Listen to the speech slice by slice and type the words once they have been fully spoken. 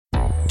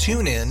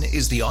TuneIn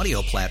is the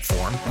audio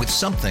platform with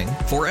something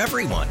for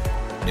everyone.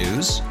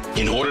 News.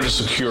 In order to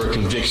secure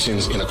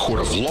convictions in a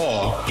court of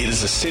law, it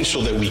is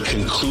essential that we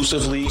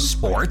conclusively.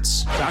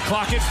 Sports. Shot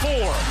clock at 4.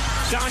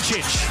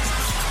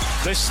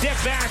 Doncic. The step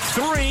back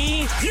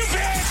 3. You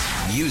bet.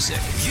 Music.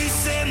 You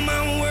set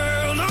my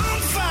world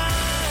on fire.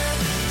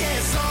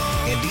 Yes,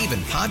 and even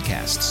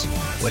podcasts.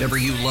 Whatever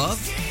you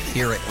love,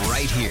 hear it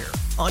right here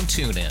on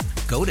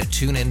TuneIn. Go to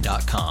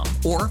TuneIn.com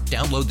or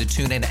download the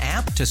TuneIn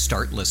app to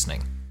start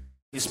listening.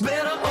 it's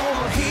better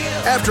over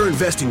here. After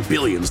investing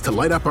billions to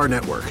light up our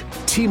network,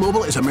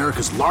 T-Mobile is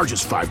America's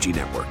largest 5G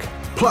network.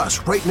 Plus,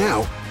 right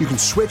now, you can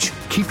switch,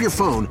 keep your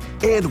phone,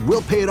 and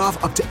we'll pay it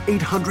off up to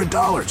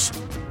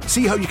 $800.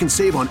 See how you can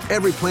save on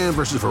every plan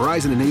versus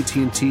Verizon and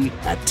AT&T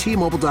at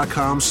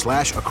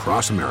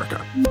T-Mobile.com/across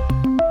America.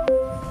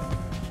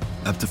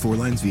 Up to 4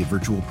 lines via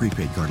virtual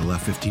prepaid card. Allow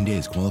 15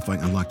 days. Qualifying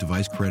unlocked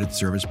device credit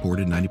service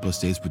ported 90+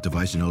 states with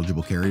device and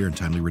eligible carrier and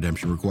timely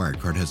redemption required.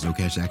 Card has no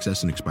cash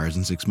access and expires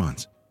in 6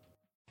 months.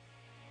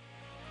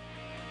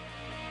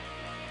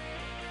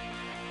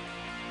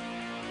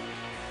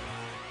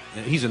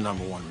 He's a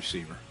number one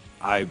receiver.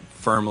 I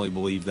firmly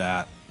believe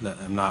that.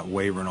 I'm not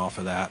wavering off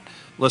of that.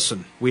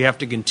 Listen, we have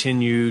to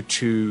continue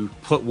to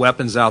put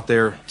weapons out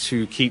there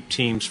to keep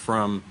teams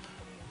from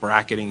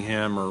bracketing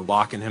him or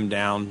locking him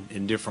down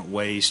in different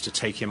ways to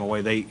take him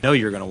away. They know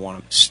you're going to want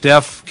him.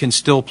 Steph can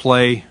still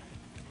play.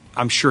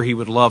 I'm sure he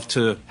would love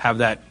to have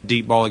that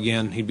deep ball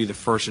again. He'd be the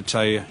first to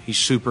tell you. He's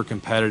super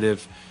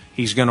competitive.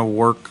 He's going to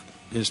work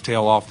his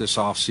tail off this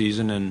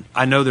offseason. And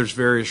I know there's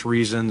various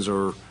reasons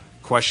or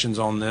questions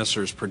on this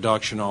or his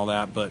production, all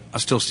that, but I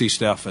still see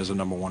Steph as a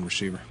number one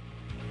receiver.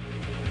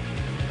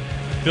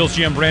 Bills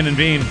GM Brandon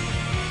Bean.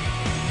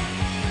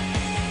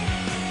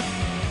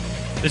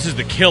 This is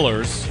the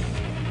Killers,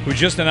 who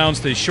just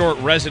announced a short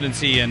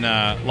residency in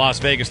Las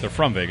Vegas. They're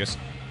from Vegas,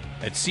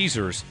 at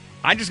Caesars.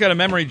 I just got a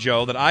memory,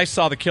 Joe, that I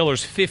saw the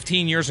Killers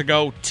 15 years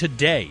ago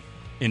today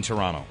in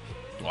Toronto.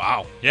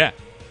 Wow. Yeah.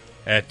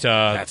 At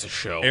that's a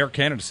show. Air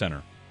Canada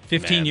Center.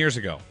 15 years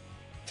ago.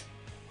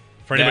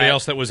 For anybody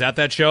else that was at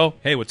that show,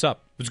 hey, what's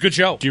up? It was a good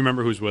show. Do you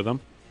remember who's with them?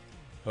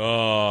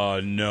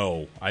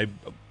 No. I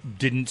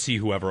didn't see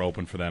whoever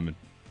opened for them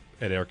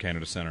at Air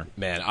Canada Center.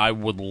 Man, I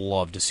would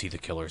love to see the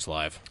Killers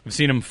live. I've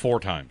seen them 4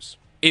 times.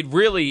 It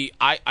really,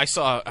 I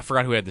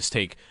forgot who had this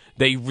take.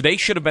 They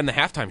should have been the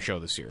halftime show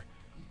this year.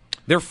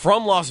 They're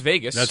from Las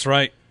Vegas. That's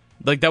right.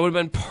 Like, that would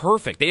have been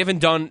perfect. They haven't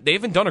done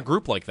a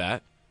group like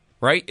that,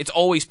 right? It's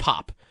always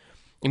pop.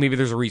 And maybe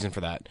there's a reason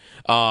for that.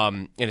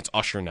 And it's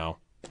Usher now.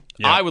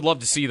 Yeah. I would love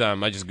to see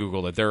them. I just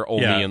Googled it. They're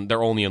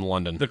only in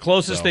London. The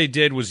closest they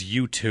did was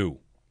U2.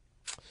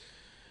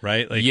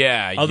 Right? Like,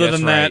 yeah. Other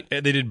than that,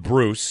 they did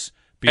Bruce.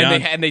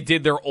 And they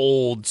did their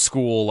old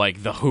school,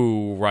 like The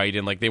Who, right?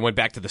 And like they went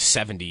back to the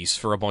 70s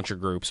for a bunch of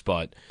groups,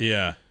 but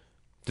yeah.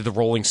 Did the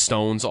Rolling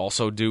Stones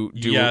also do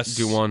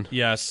one?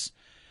 Yes.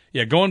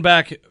 Yeah, going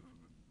back,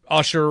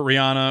 Usher,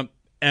 Rihanna,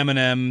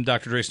 Eminem,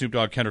 Dr. Dre, Snoop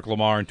Dogg, Kendrick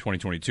Lamar in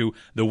 2022,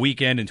 The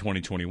Weeknd in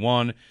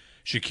 2021,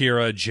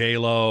 Shakira,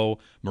 J-Lo,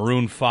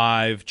 Maroon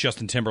 5,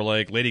 Justin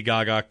Timberlake, Lady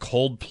Gaga,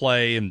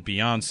 Coldplay and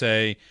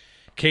Beyonce,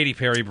 Katy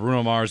Perry,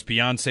 Bruno Mars,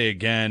 Beyonce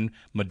again,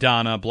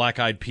 Madonna, Black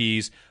Eyed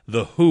Peas,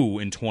 The Who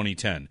in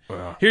 2010.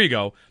 Here you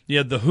go. You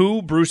had The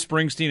Who, Bruce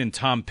Springsteen, and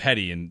Tom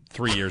Petty in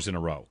 3 years in a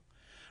row.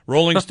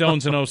 Rolling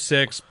Stones in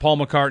 2006, Paul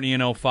McCartney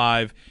in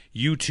 2005,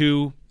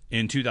 U2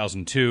 in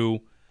 2002.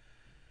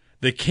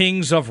 The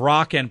Kings of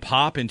Rock and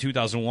Pop in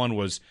 2001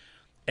 was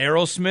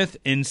Aerosmith,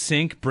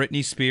 NSYNC,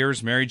 Britney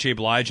Spears, Mary J.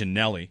 Blige, and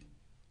Nelly.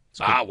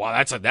 Wow,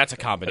 that's a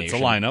combination.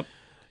 That's a lineup.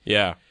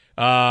 Yeah.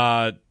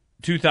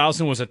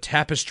 2000 was A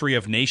Tapestry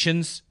of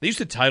Nations. They used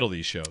to title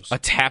these shows. A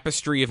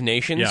Tapestry of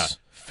Nations? Yeah.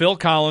 Phil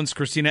Collins,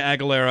 Christina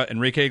Aguilera,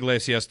 Enrique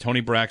Iglesias,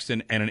 Tony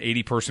Braxton, and an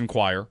 80-person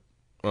choir.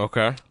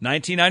 Okay.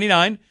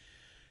 1999,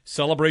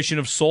 Celebration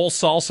of Soul,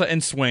 Salsa,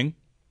 and Swing.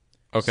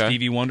 Okay.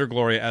 Stevie Wonder,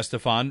 Gloria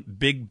Estefan,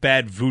 Big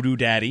Bad Voodoo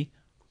Daddy.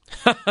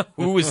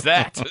 Who is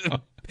that?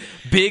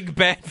 Big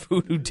Bad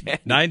Voodoo Daddy.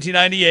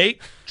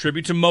 1998,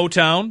 tribute to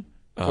Motown,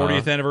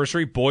 40th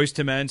anniversary, Boyz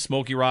II Men,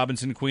 Smokey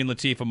Robinson, Queen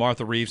Latifah,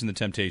 Martha Reeves, and the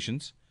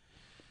Temptations.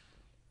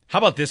 How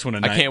about this one?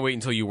 I can't wait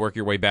until you work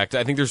your way back.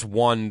 I think there's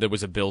one that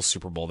was a Bills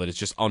Super Bowl that is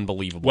just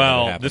unbelievable.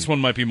 Well, this one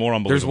might be more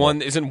unbelievable. There's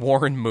one, isn't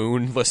Warren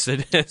Moon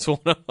listed as one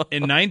of them?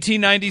 In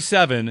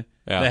 1997,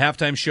 the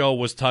halftime show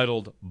was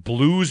titled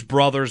Blues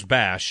Brothers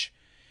Bash.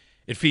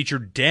 It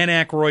featured Dan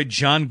Aykroyd,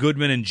 John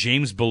Goodman, and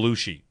James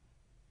Belushi.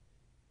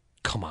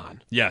 Come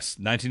on. Yes,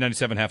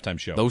 1997 halftime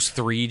show. Those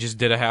three just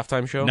did a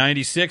halftime show?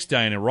 96,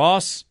 Diana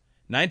Ross.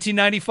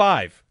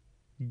 1995.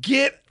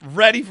 Get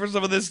ready for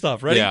some of this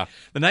stuff. Ready? Yeah.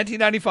 The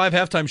 1995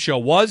 halftime show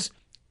was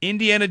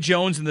Indiana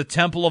Jones and the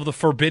Temple of the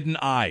Forbidden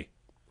Eye.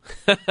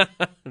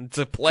 It's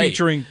a play.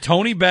 Featuring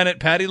Tony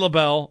Bennett, Patti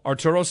LaBelle,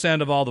 Arturo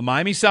Sandoval, the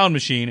Miami Sound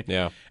Machine,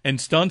 and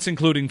stunts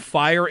including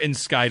fire and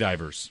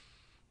skydivers.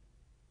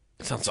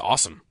 That sounds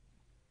awesome.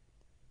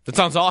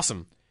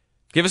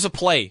 Give us a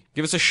play.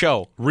 Give us a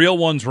show. Real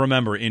ones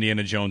remember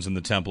Indiana Jones and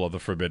the Temple of the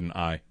Forbidden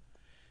Eye.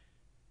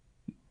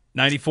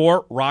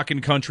 94,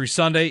 Rockin' Country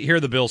Sunday. Here are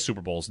the Bills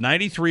Super Bowls.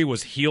 93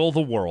 was Heal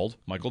the World,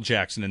 Michael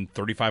Jackson and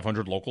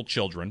 3,500 local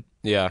children.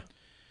 Yeah.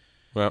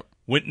 Well,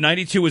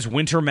 92 is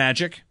Winter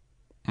Magic,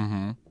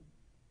 mm-hmm.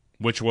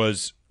 which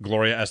was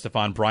Gloria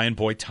Estefan, Brian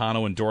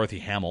Boitano, and Dorothy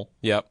Hamill.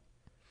 Yep.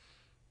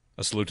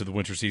 A salute to the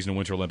winter season and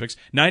Winter Olympics.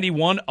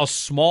 91, A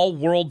Small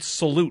World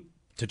Salute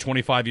to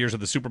 25 years of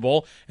the Super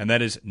Bowl, and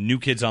that is New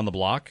Kids on the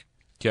Block.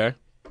 Okay.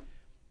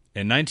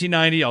 In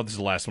 1990, this is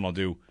the last one I'll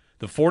do,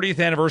 the 40th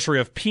anniversary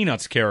of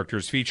Peanuts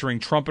characters featuring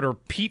trumpeter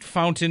Pete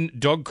Fountain,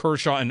 Doug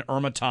Kershaw, and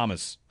Irma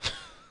Thomas.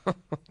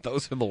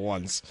 Those are the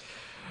ones.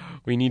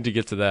 We need to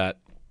get to that.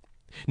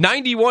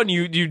 91,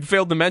 you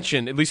failed to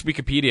mention, at least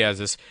Wikipedia has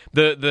this,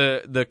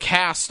 the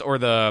cast or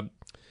the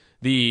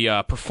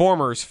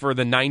performers for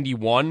the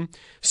 91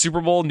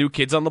 Super Bowl, New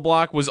Kids on the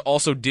Block, was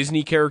also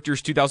Disney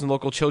characters, 2,000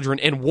 local children,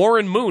 and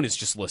Warren Moon is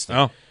just listed.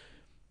 Oh.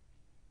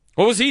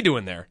 What was he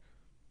doing there?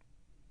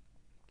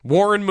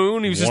 Warren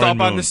Moon, he was just up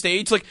on the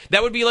stage. Like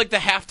that would be like the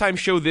halftime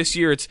show this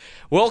year. It's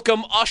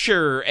welcome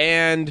Usher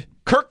and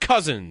Kirk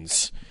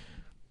Cousins,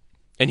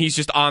 and he's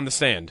just on the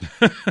stand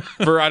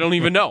for I don't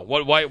even know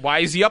why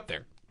is he up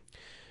there?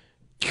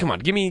 Come on,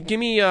 give me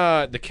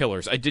the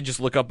Killers. I did just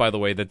look up, by the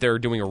way, that they're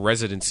doing a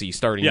residency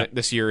starting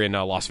this year in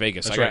Las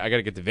Vegas. That's I got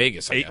to get to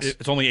Vegas. I guess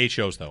it's only 8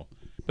 shows though,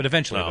 but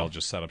eventually they'll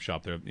just set up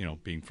shop there.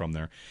 Being from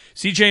there.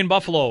 CJ in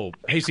Buffalo.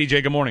 Hey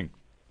CJ, good morning.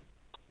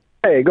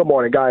 Hey, good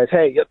morning, guys.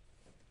 Hey.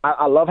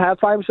 I love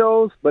halftime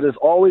shows, but it's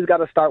always got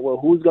to start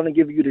with who's going to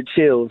give you the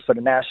chills for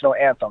the national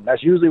anthem.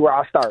 That's usually where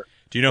I start.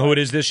 Do you know who it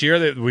is this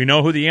year? We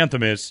know who the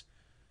anthem is.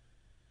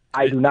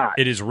 I do not.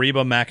 It is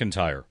Reba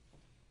McEntire.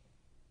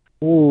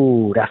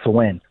 Ooh, that's a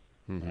win.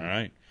 Mm-hmm. All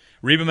right.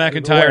 Reba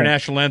McEntire,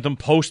 national anthem,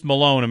 Post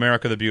Malone,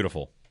 America the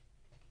Beautiful.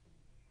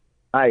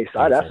 Nice.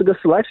 That's a good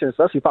selection,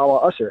 especially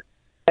following Usher.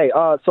 Hey,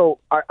 so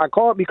I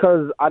called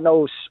because I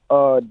know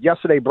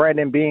yesterday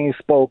Brandon Beane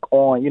spoke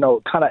on,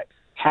 kind of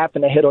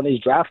happen to hit on these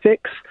draft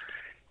picks.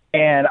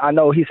 And I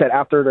know he said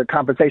after the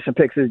compensation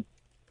picks is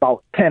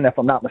about 10, if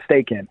I'm not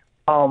mistaken.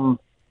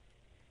 I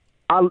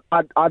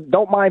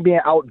don't mind being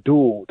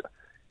outdueled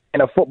in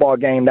a football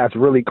game that's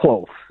really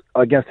close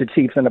against the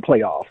Chiefs in the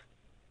playoffs.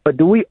 But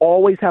do we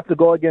always have to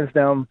go against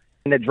them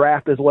in the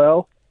draft as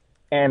well?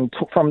 And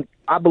from,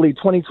 I believe,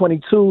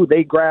 2022,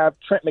 they grabbed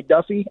Trent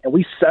McDuffie, and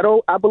we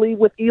settled, I believe,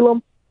 with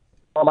Elam.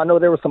 I know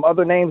there were some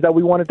other names that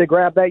we wanted to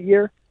grab that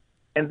year.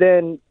 And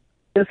then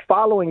this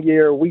following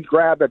year, we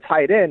grabbed a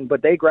tight end,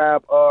 but they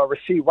grabbed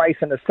Rashee Rice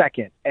in the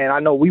second. And I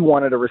know we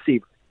wanted a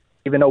receiver,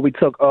 even though we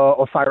took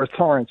Osiris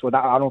Torrance, which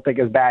I don't think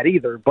is bad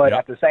either. But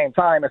at the same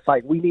time, it's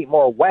like we need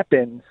more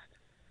weapons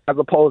as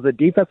opposed to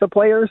defensive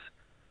players.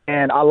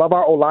 And I love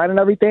our O-line and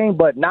everything,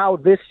 but now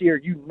this year,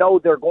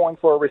 they're going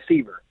for a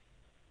receiver.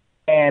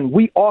 And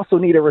we also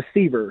need a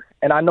receiver.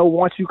 And I know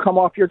once you come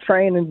off your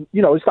train and,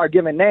 you start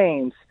giving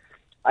names,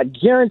 I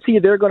guarantee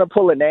they're going to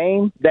pull a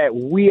name that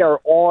we are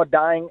all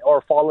dying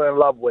or falling in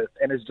love with.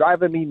 And it's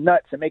driving me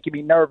nuts and making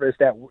me nervous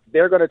that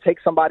they're going to take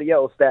somebody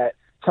else that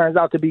turns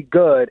out to be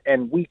good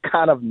and we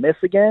kind of miss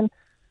again.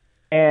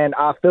 And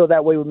I feel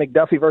that way with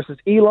McDuffie versus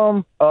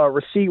Elam,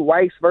 Rashee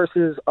Rice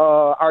versus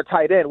our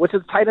tight end, which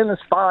is tight end is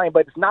fine,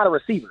 but it's not a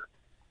receiver.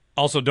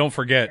 Also, don't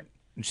forget,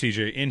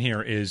 CJ, in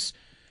here is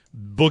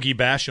Boogie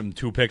Basham,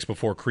 2 picks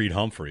before Creed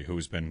Humphrey,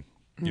 who's been,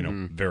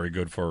 very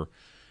good for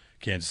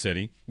Kansas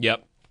City.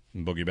 Yep.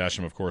 And Boogie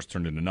Basham, of course,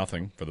 turned into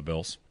nothing for the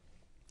Bills.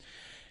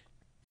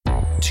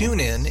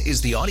 TuneIn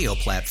is the audio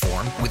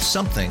platform with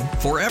something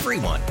for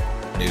everyone.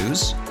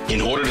 News.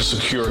 In order to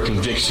secure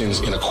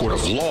convictions in a court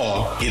of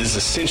law, it is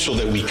essential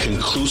that we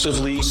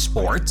conclusively.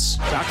 Sports.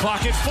 Shot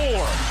clock at 4.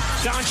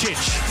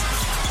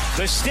 Doncic.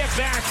 The step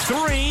back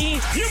 3.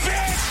 You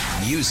bet.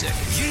 Music.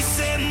 You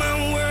set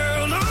my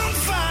world on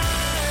fire.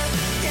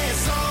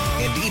 Yes,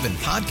 and even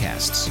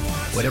podcasts.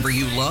 Whatever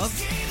you love,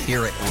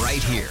 hear it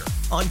right here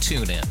on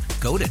TuneIn.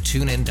 Go to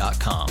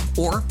TuneIn.com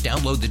or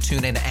download the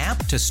TuneIn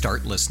app to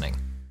start listening.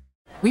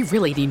 We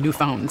really need new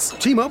phones.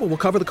 T-Mobile will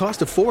cover the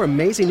cost of 4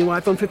 amazing new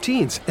iPhone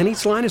 15s, and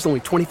each line is only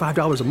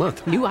 $25 a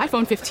month. New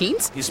iPhone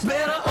 15s? It's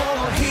better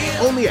over here.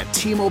 Only at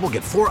T-Mobile,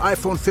 get 4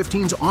 iPhone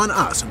 15s on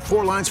us and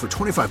 4 lines for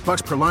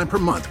 $25 per line per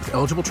month with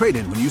eligible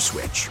trade-in when you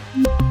switch.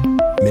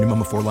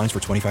 Minimum of 4 lines for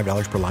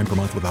 $25 per line per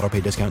month with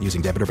autopay discount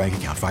using debit or bank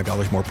account.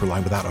 $5 more per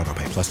line without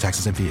autopay, plus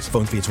taxes and fees.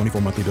 Phone fee at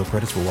 24 monthly bill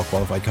credits for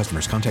well-qualified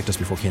customers. Contact us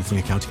before canceling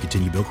account to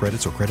continue bill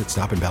credits or credit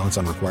stop and balance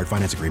on required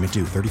finance agreement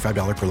due.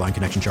 $35 per line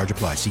connection charge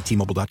applies. See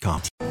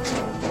T-Mobile.com.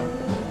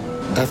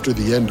 After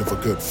the end of a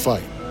good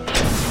fight,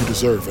 you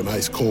deserve an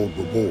ice-cold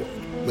reward.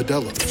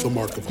 Modelo is the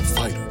mark of a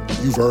fighter.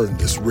 You've earned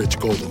this rich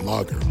golden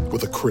lager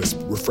with a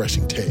crisp,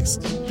 refreshing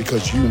taste.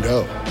 Because you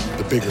know,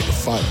 the bigger the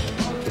fight,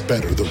 the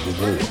better the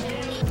reward.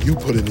 You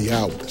put in the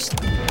hours,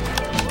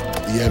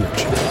 the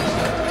energy,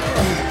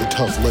 the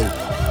tough labor.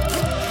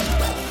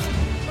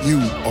 You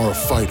are a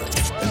fighter,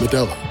 and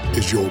Modelo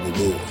is your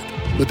reward.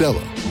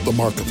 Modelo, the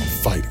mark of a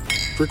fighter.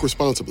 Drink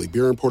responsibly.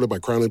 Beer imported by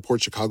Crown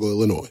Imports, Chicago,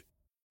 Illinois.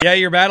 Yeah,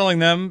 you're battling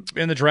them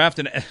in the draft,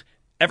 and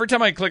every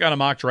time I click on a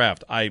mock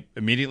draft, I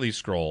immediately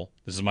scroll,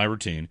 this is my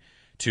routine,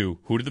 to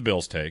who did the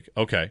Bills take?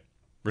 Okay,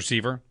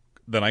 receiver.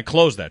 Then I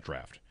close that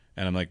draft.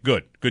 And I'm like,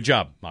 good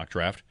job, mock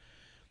draft.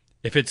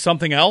 If it's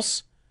something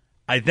else,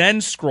 I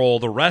then scroll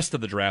the rest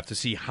of the draft to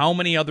see how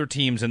many other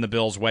teams in the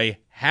Bills' way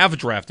have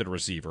drafted a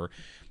receiver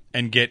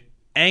and get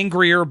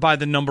angrier by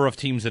the number of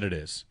teams that it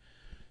is.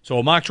 So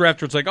a mock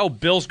draft where it's like, oh,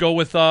 Bills go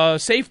with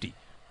safety.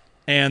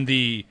 And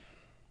the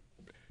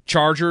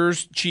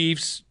Chargers,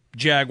 Chiefs,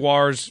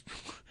 Jaguars,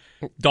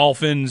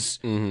 Dolphins,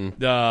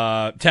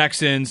 the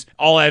Texans,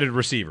 all added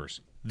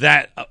receivers.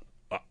 That,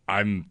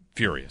 I'm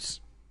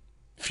furious.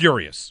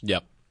 Furious.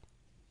 Yep.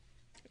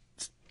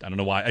 I don't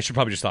know why. I should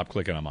probably just stop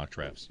clicking on mock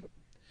drafts.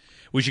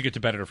 We should get to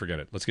Bet It or Forget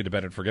It. Let's get to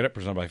Bet It or Forget It,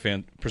 presented by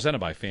FanDuel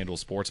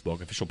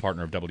Sportsbook, official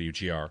partner of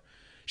WGR.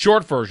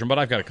 Short version, but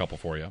I've got a couple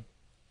for you.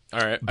 All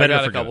right. Bet I it or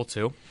got a forget couple, it.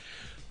 too.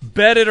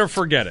 Bet it or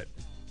forget it.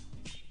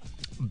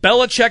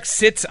 Belichick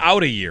sits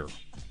out a year.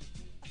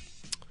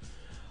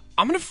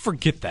 I'm going to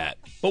forget that.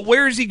 But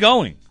where is he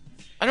going?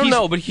 I don't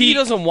know, but he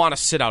doesn't want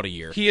to sit out a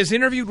year. He has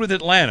interviewed with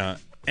Atlanta,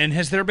 and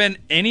has there been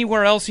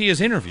anywhere else he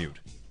has interviewed?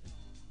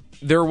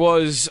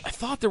 I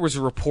thought there was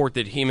a report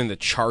that him and the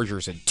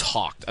Chargers had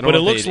talked. I don't but know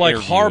it if looks they like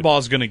interviewed.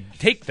 Harbaugh's going to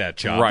take that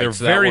job. Right, They're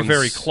so very,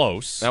 very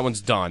close. That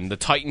one's done. The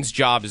Titans'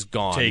 job is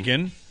gone.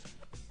 Taken.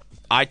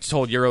 I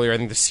told you earlier, I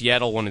think the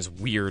Seattle one is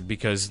weird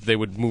because they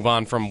would move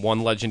on from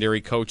one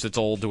legendary coach that's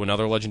old to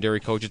another legendary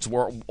coach that's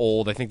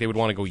old. I think they would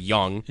want to go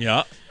young.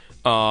 Yeah.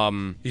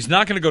 He's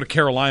not going to go to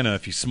Carolina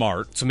if he's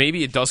smart. So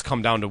maybe it does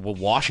come down to will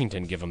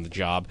Washington give him the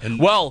job.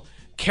 Well,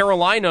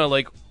 Carolina,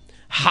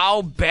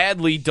 how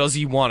badly does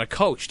he want to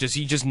coach? Does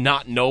he just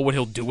not know what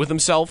he'll do with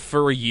himself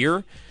for a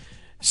year?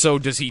 So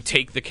does he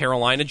take the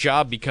Carolina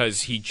job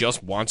because he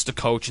just wants to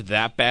coach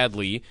that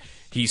badly?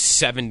 He's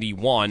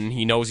 71.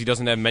 He knows he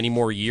doesn't have many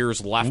more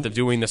years left of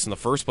doing this in the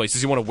first place.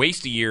 Does he want to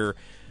waste a year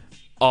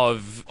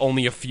of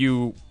only a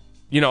few,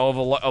 of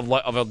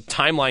a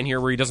timeline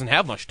here where he doesn't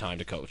have much time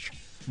to coach?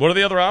 What are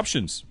the other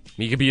options?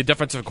 He could be a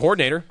defensive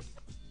coordinator.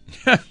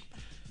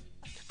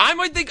 I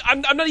might think, I'm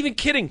not even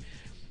kidding.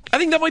 I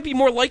think that might be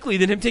more likely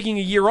than him taking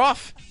a year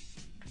off.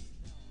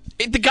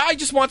 The guy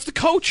just wants to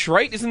coach,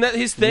 right? Isn't that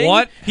his thing?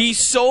 What? He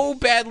so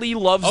badly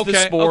loves the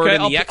sport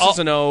and the X's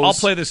and O's. I'll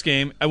play this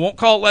game. I won't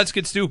call it Let's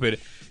Get Stupid.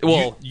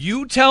 Well,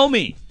 you tell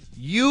me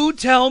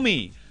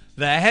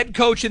the head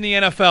coach in the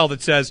NFL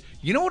that says,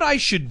 you know what I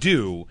should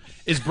do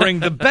is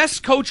bring the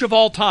best coach of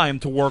all time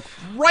to work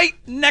right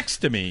next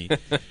to me.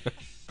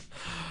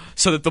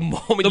 So that the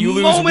moment you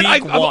lose week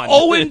I'm one.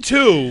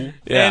 0-2,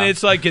 Yeah. and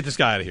it's like, get this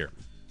guy out of here.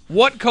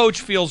 What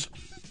coach feels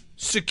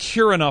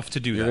secure enough to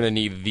do that? You're going to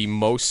need the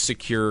most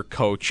secure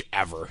coach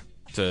ever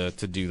to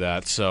do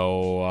that.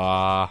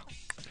 So,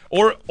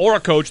 or a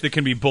coach that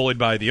can be bullied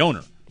by the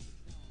owner.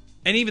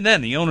 And even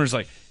then, the owner's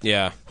like,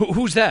 yeah,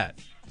 who's that?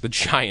 The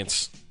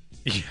Giants.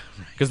 Yeah,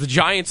 because the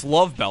Giants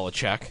love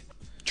Belichick.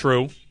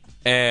 True.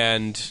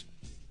 And,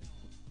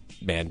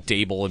 man,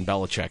 Dable and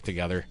Belichick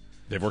together.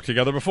 They've worked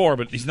together before,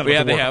 but he's not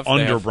going to work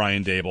under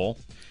Brian Dable.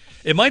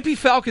 It might be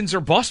Falcons or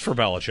bust for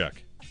Belichick.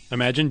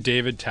 Imagine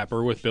David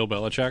Tepper with Bill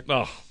Belichick.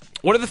 Oh.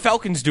 What are the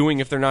Falcons doing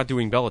if they're not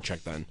doing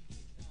Belichick then?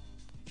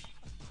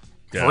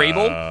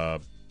 Vrabel?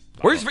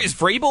 Is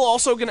Vrabel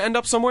also going to end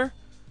up somewhere?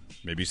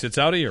 Maybe he sits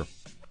out a year.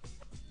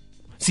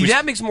 See,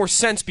 that makes more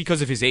sense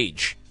because of his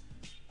age.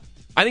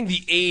 I think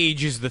the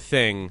age is the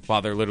thing.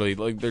 Wow, they're literally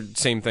they're the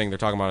same thing they're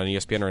talking about on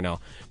ESPN right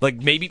now.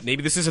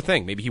 Maybe this is a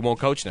thing. Maybe he won't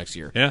coach next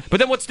year. Yeah. But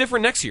then what's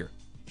different next year?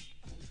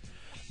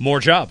 More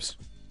jobs.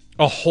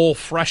 A whole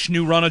fresh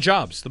new run of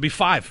jobs. There'll be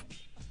 5.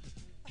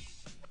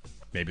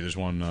 Maybe there's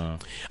one.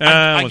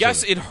 I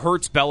guess it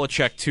hurts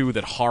Belichick, too,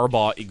 that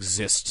Harbaugh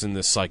exists in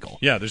this cycle.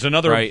 Yeah, there's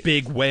another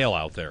big whale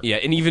out there. Yeah,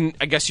 and even,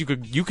 I guess you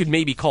could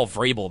maybe call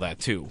Vrabel that,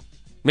 too.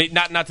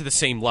 Not to the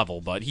same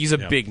level, but he's a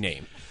big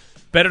name.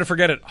 Better to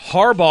forget it.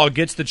 Harbaugh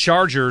gets the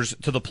Chargers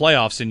to the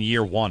playoffs in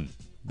year 1.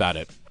 Bet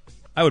it.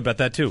 I would bet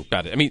that, too.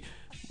 Bet it. I mean,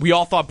 we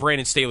all thought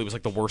Brandon Staley was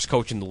the worst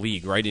coach in the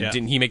league, right? And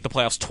didn't he make the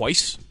playoffs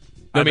twice?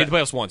 No, he made the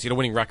playoffs once. He had a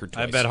winning record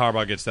twice. I bet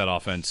Harbaugh gets that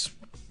offense,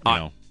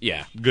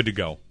 yeah, good to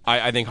go.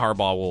 I think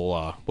Harbaugh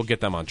will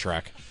get them on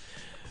track.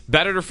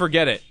 Bet it or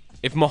forget it.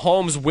 If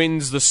Mahomes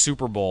wins the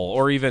Super Bowl,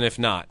 or even if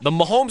not, the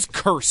Mahomes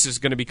curse is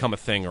going to become a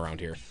thing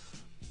around here.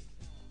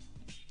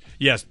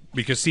 Yes,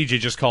 because CJ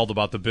just called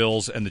about the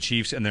Bills and the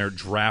Chiefs and their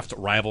draft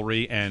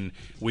rivalry, and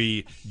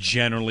we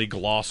generally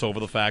gloss over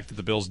the fact that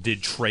the Bills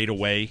did trade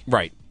away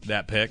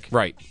that pick.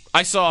 Right.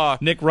 I saw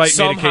Nick Wright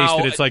made a case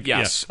that it's like,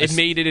 yes, it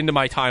made it into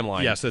my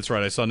timeline. Yes, that's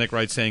right. I saw Nick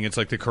Wright saying it's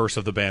like the curse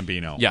of the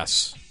Bambino.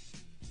 Yes.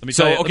 Let me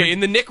tell you, in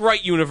the Nick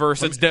Wright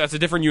universe, that's a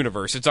different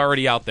universe. It's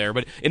already out there.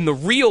 But in the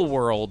real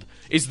world,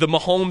 is the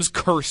Mahomes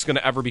curse going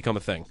to ever become a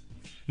thing?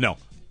 No.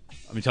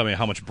 Let me tell you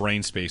how much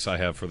brain space I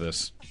have for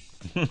this.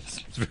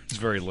 It's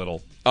very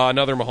little.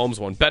 Another Mahomes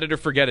one. Bet it or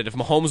forget it. If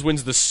Mahomes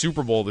wins the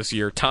Super Bowl this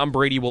year, Tom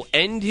Brady will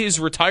end his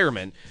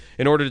retirement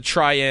in order to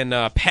try and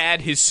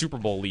pad his Super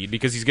Bowl lead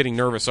because he's getting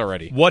nervous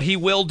already. What he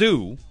will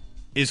do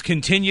is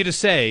continue to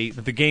say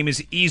that the game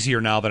is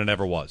easier now than it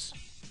ever was.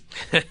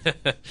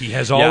 He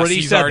has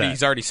already said that.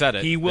 He's already said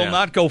it. He will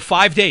not go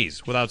 5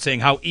 days without saying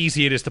how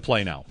easy it is to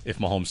play now if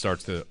Mahomes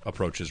starts to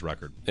approach his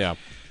record. Yeah.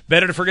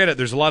 Better to forget it.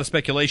 There's a lot of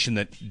speculation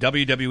that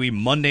WWE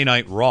Monday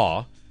Night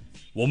Raw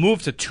will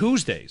move to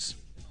Tuesdays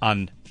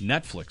on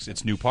Netflix,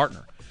 its new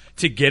partner,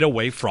 to get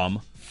away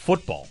from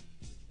football.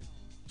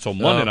 So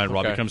Monday Night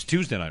Raw becomes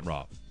Tuesday Night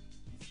Raw.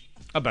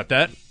 How about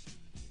that?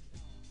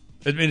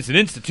 I mean, it's an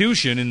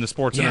institution in the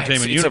sports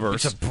entertainment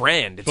universe. It's a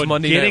brand. It's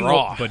Monday Night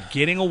Raw. But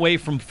getting away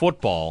from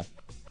football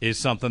is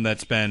something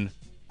that's been,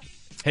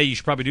 hey, you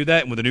should probably do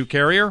that with a new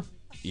carrier.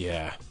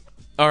 Yeah.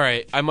 All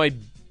right. I might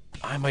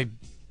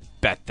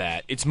bet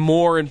that. It's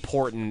more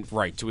important,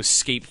 right, to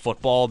escape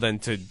football than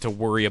to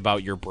worry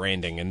about your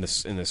branding in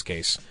this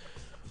case.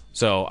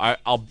 So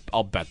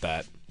I'll bet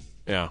that.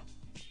 Yeah.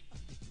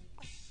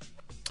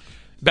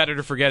 Better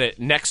to forget it.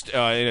 Next,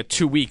 in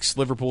 2 weeks,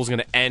 Liverpool's going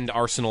to end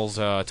Arsenal's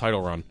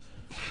title run.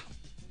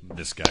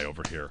 This guy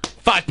over here.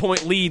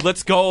 5-point lead.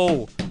 Let's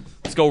go.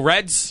 Let's go,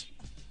 Reds.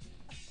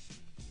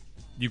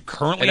 You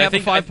currently have a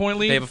 5-point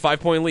lead? They have a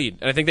 5-point lead.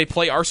 And I think they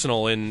play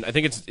Arsenal in, I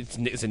think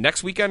is it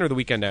next weekend or the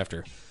weekend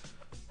after?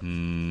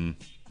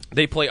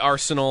 They play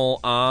Arsenal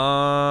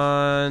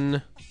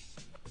on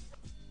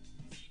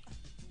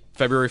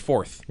February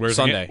 4th,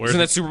 Sunday. Isn't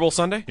that Super Bowl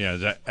Sunday? Yeah,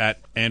 is that at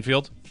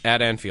Anfield?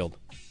 At Anfield.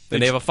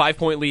 And they have a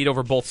 5-point lead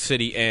over both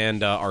City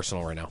and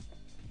Arsenal right now.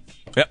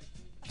 Yep.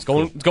 It's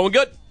going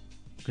good.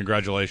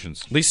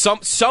 Congratulations. At least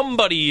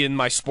somebody in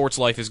my sports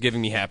life is giving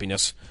me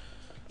happiness.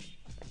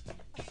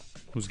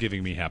 Who's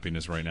giving me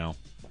happiness right now?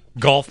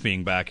 Golf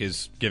being back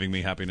is giving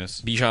me happiness.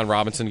 Bijan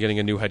Robinson getting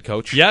a new head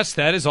coach. Yes,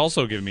 that is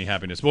also giving me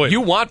happiness. Boy, you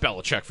want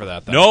Belichick for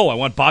that, though. No, I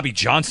want Bobby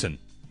Johnson.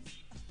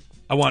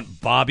 I want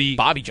Bobby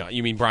Johnson.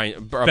 You mean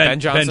Ben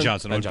Johnson? Ben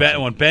Johnson. I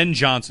want Ben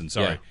Johnson.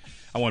 Sorry. Yeah.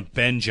 I want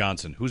Ben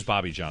Johnson. Who's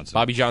Bobby Johnson?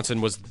 Bobby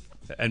Johnson was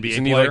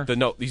NBA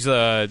player. He's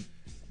a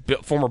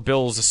former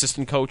Bills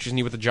assistant coach. Isn't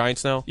he with the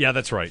Giants now? Yeah,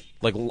 that's right.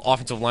 Like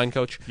offensive line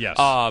coach. Yes.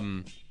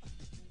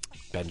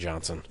 Ben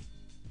Johnson.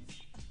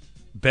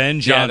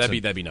 Ben Johnson. Yeah,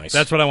 that'd be nice.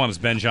 That's what I want is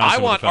Ben Johnson.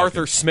 I want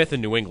Arthur Smith in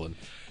New England.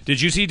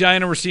 Did you see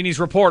Diana Rossini's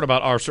report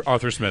about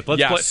Arthur Smith?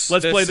 Let's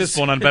play this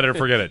one on Better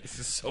Forget It.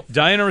 So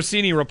Diana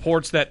Rossini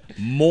reports that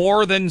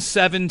more than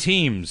 7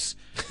 teams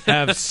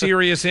have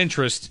serious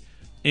interest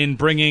in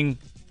bringing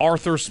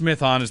Arthur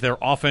Smith on as their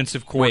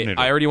offensive coordinator.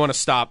 Wait, I already want to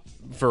stop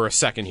for a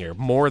second here.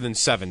 More than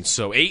 7,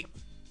 so 8?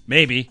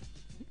 Maybe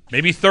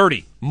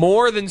 30.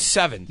 More than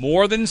 7.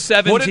 More than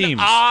 7 what teams.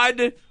 What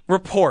an odd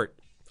report.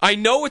 I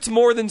know it's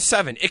more than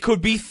 7. It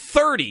could be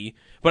 30,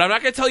 but I'm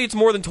not going to tell you it's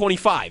more than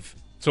 25.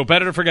 So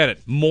better to forget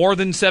it. More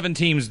than 7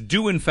 teams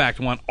do, in fact,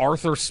 want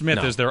Arthur Smith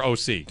as their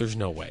OC. There's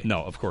no way.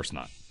 No, of course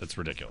not. That's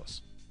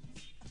ridiculous.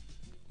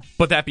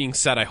 But that being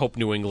said, I hope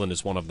New England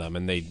is one of them,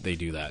 and they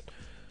do that.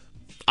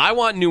 I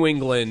want New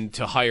England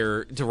to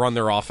run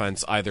their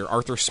offense either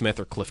Arthur Smith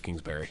or Cliff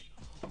Kingsbury.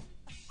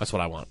 That's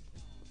what I want.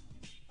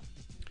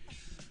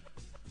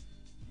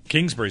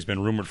 Kingsbury's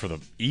been rumored for the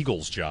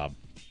Eagles job.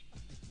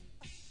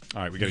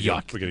 All right, we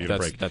got to get a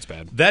break. That's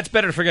bad. That's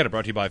Better to Forget It,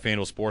 brought to you by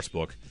FanDuel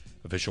Sportsbook,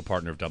 official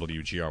partner of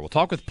WGR. We'll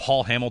talk with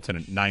Paul Hamilton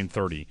at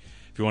 9:30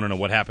 if you want to know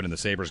what happened in the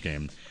Sabres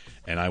game,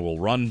 and I will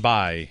run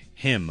by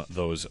him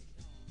those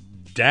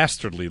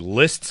dastardly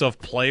lists of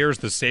players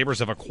the Sabres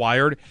have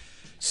acquired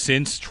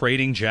since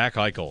trading Jack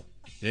Eichel.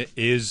 It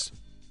is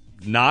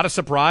not a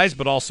surprise,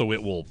 but also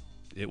it will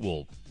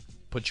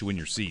put you in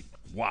your seat.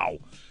 Wow.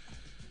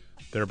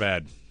 They're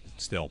bad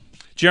still.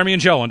 Jeremy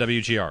and Joe on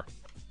WGR.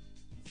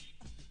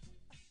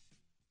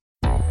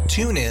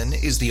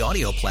 TuneIn is the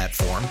audio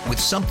platform with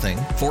something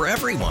for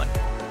everyone.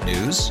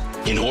 News.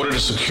 In order to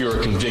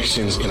secure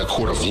convictions in a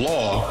court of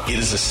law, it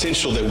is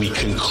essential that we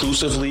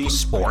conclusively.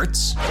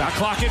 Sports. Shot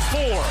clock at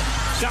 4.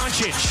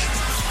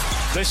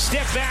 Doncic. The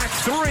step back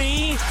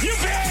 3. You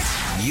bet.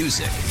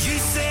 Music. You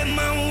set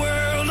my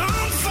world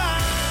on fire.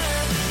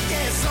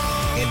 Yes,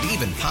 and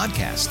even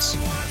podcasts.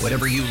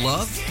 Whatever you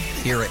love,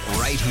 hear it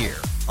right here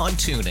on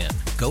TuneIn.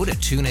 Go to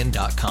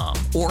TuneIn.com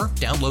or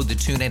download the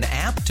TuneIn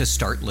app to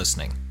start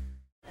listening.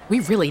 We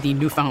really need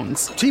new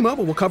phones.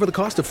 T-Mobile will cover the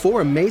cost of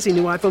 4 amazing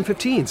new iPhone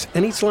 15s,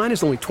 and each line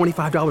is only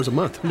 $25 a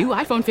month. New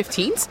iPhone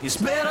 15s? It's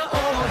better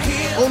over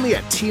here. Only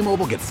at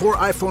T-Mobile, get 4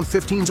 iPhone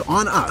 15s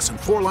on us and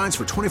 4 lines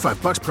for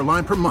 $25 per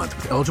line per month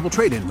with eligible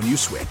trade-in when you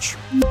switch.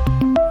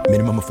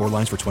 Minimum of 4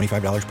 lines for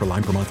 $25 per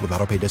line per month with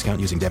autopay discount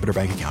using debit or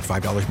bank account.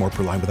 $5 more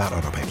per line without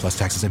autopay, plus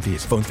taxes and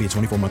fees. Phone fee at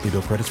 24 monthly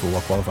bill credits for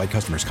well-qualified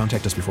customers.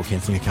 Contact us before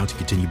canceling account to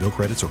continue bill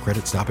credits or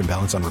credit stop and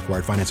balance on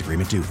required finance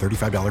agreement due.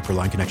 $35 per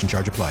line connection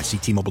charge applies. See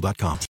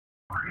T-Mobile.com.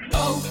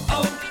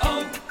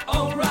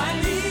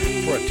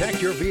 O'Reilly.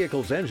 Protect your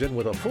vehicle's engine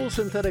with a full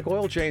synthetic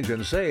oil change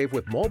and save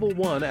with Mobile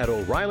One at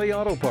O'Reilly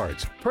Auto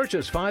Parts.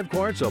 Purchase 5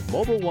 quarts of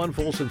Mobile One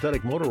full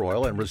synthetic motor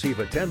oil and receive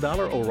a $10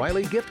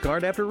 O'Reilly gift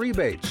card after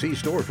rebate. See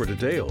store for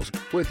details.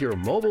 With your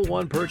Mobile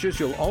One purchase,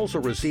 you'll also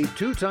receive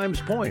 2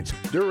 times points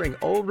during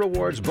O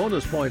Rewards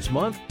Bonus Points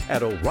Month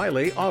at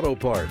O'Reilly Auto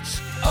Parts.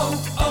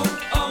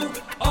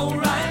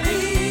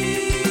 O'Reilly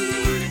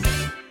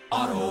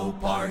Auto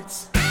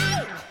Parts.